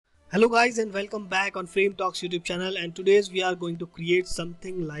Hello guys and welcome back on FrameTalks YouTube channel, and today's we are going to create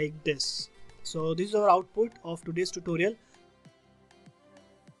something like this. So this is our output of today's tutorial.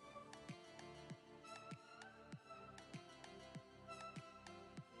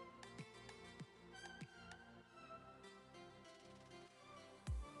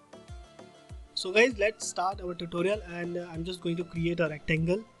 So guys, let's start our tutorial, and I'm just going to create a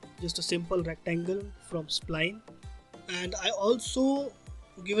rectangle, just a simple rectangle from spline. And I also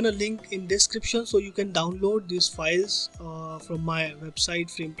given a link in description so you can download these files from my website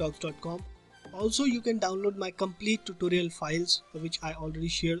frametalks.com. Also you can download my complete tutorial files which I already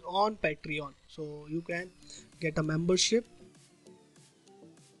shared on Patreon, so you can get a membership.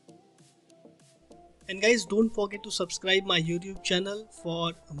 And guys, don't forget to subscribe my YouTube channel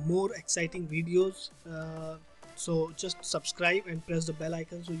for more exciting videos. So just subscribe and press the bell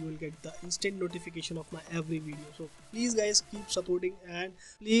icon so you will get the instant notification of my every video. So please guys, keep supporting and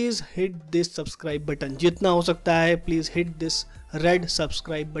please hit this subscribe button. जितना हो सकता है please hit this red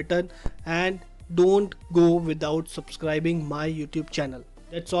subscribe button and don't go without subscribing my YouTube channel.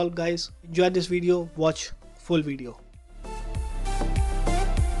 That's all guys. Enjoy this video. Watch full video.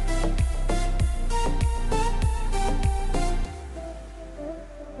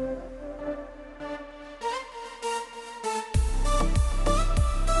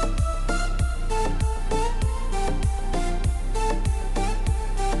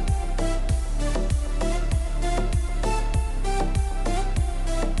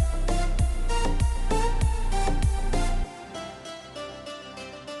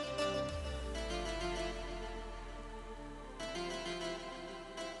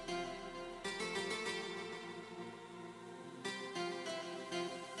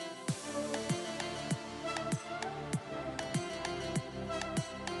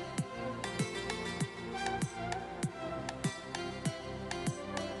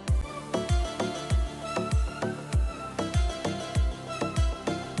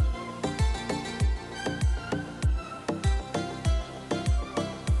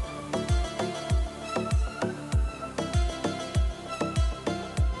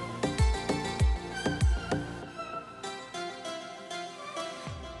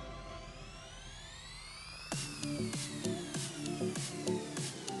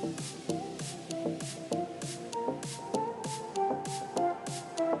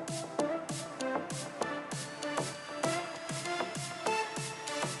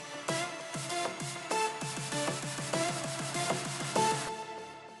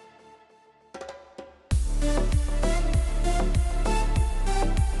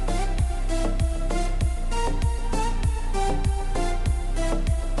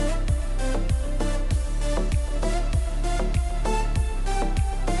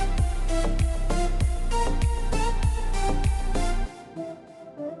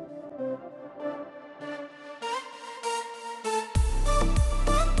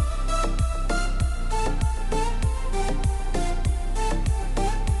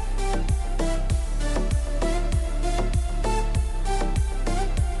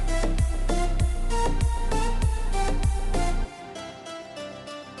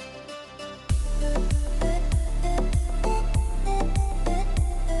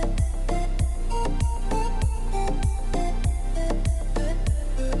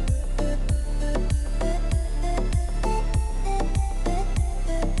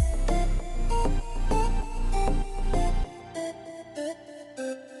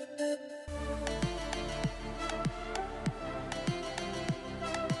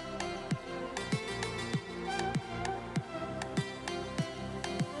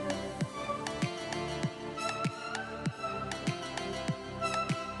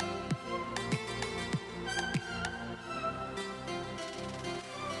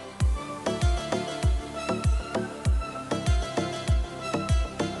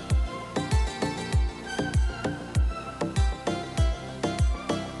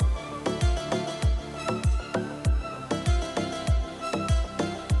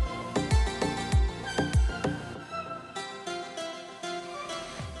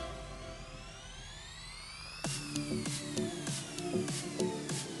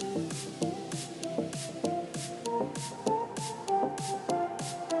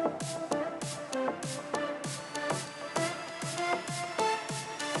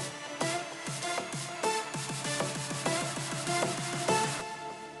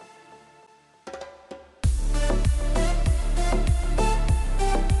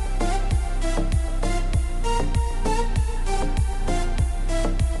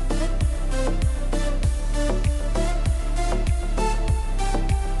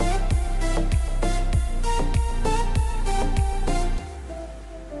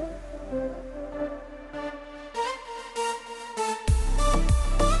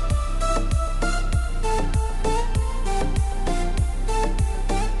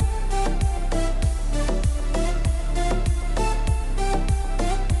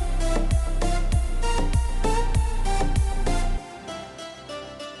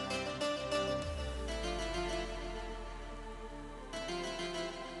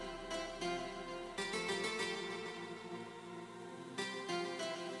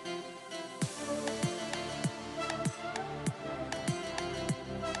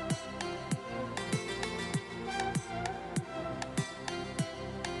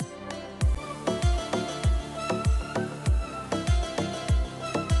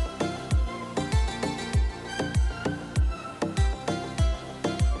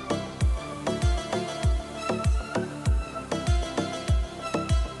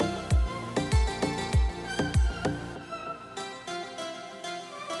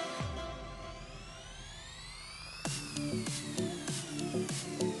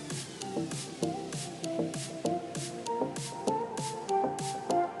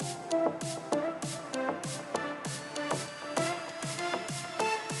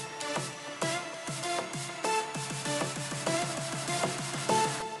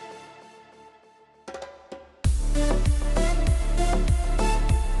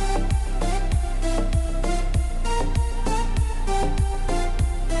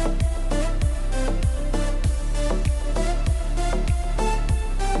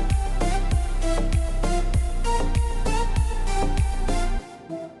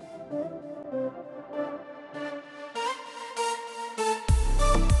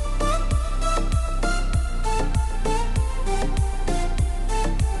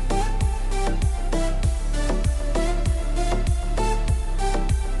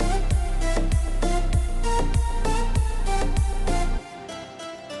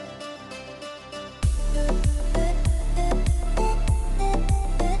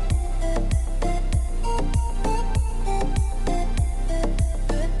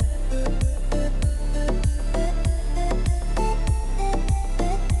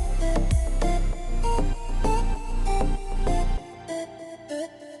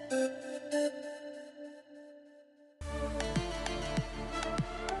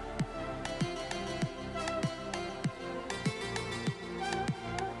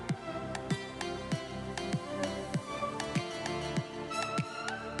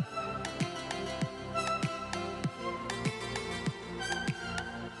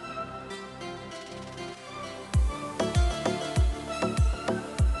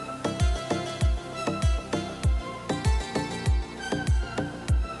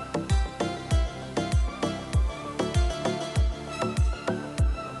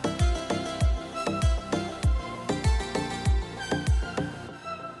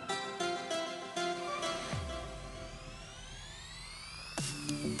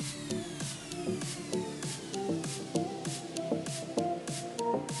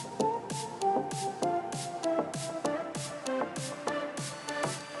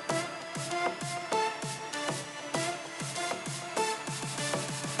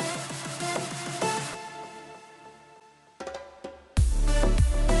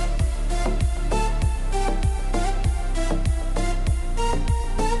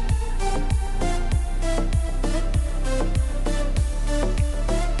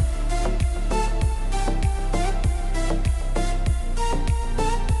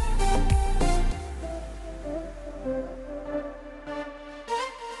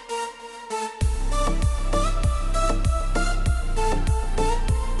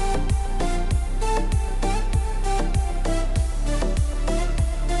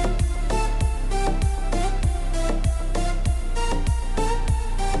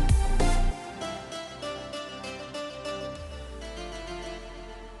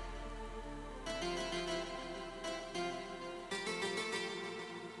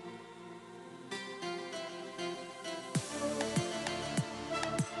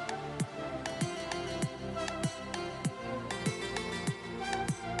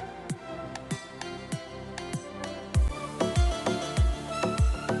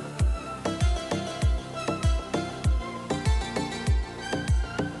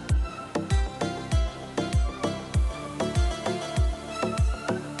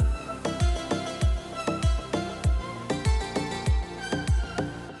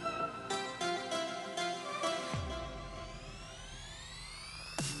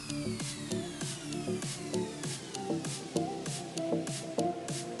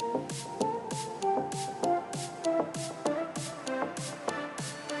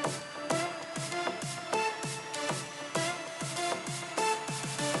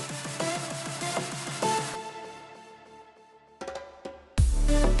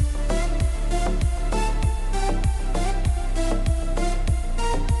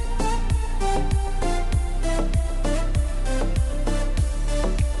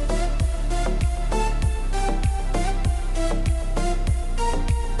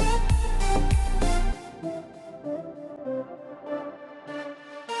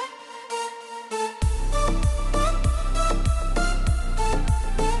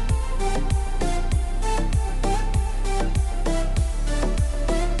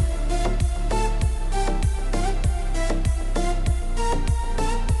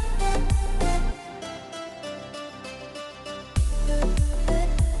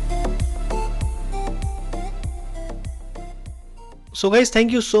 So guys,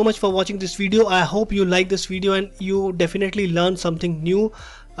 thank you so much for watching this video. I hope you like this video and you definitely learned something new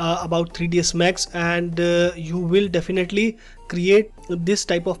about 3ds Max, and you will definitely create this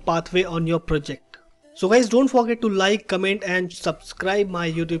type of pathway on your project. So guys, don't forget to like, comment and subscribe my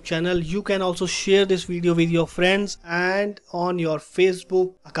YouTube channel. You can also share this video with your friends and on your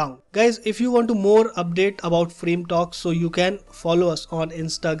Facebook account. Guys, if you want to more update about FrameTalks, so you can follow us on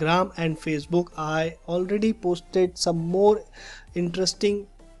Instagram and Facebook. I already posted some more interesting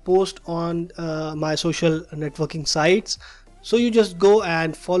posts on my social networking sites. So you just go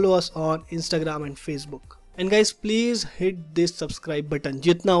and follow us on Instagram and Facebook. And guys, please hit this subscribe button.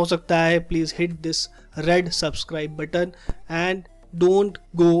 Jitna ho sakta hai, please hit this red subscribe button and don't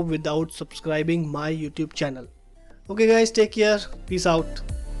go without subscribing my YouTube channel. Okay guys, take care. Peace out.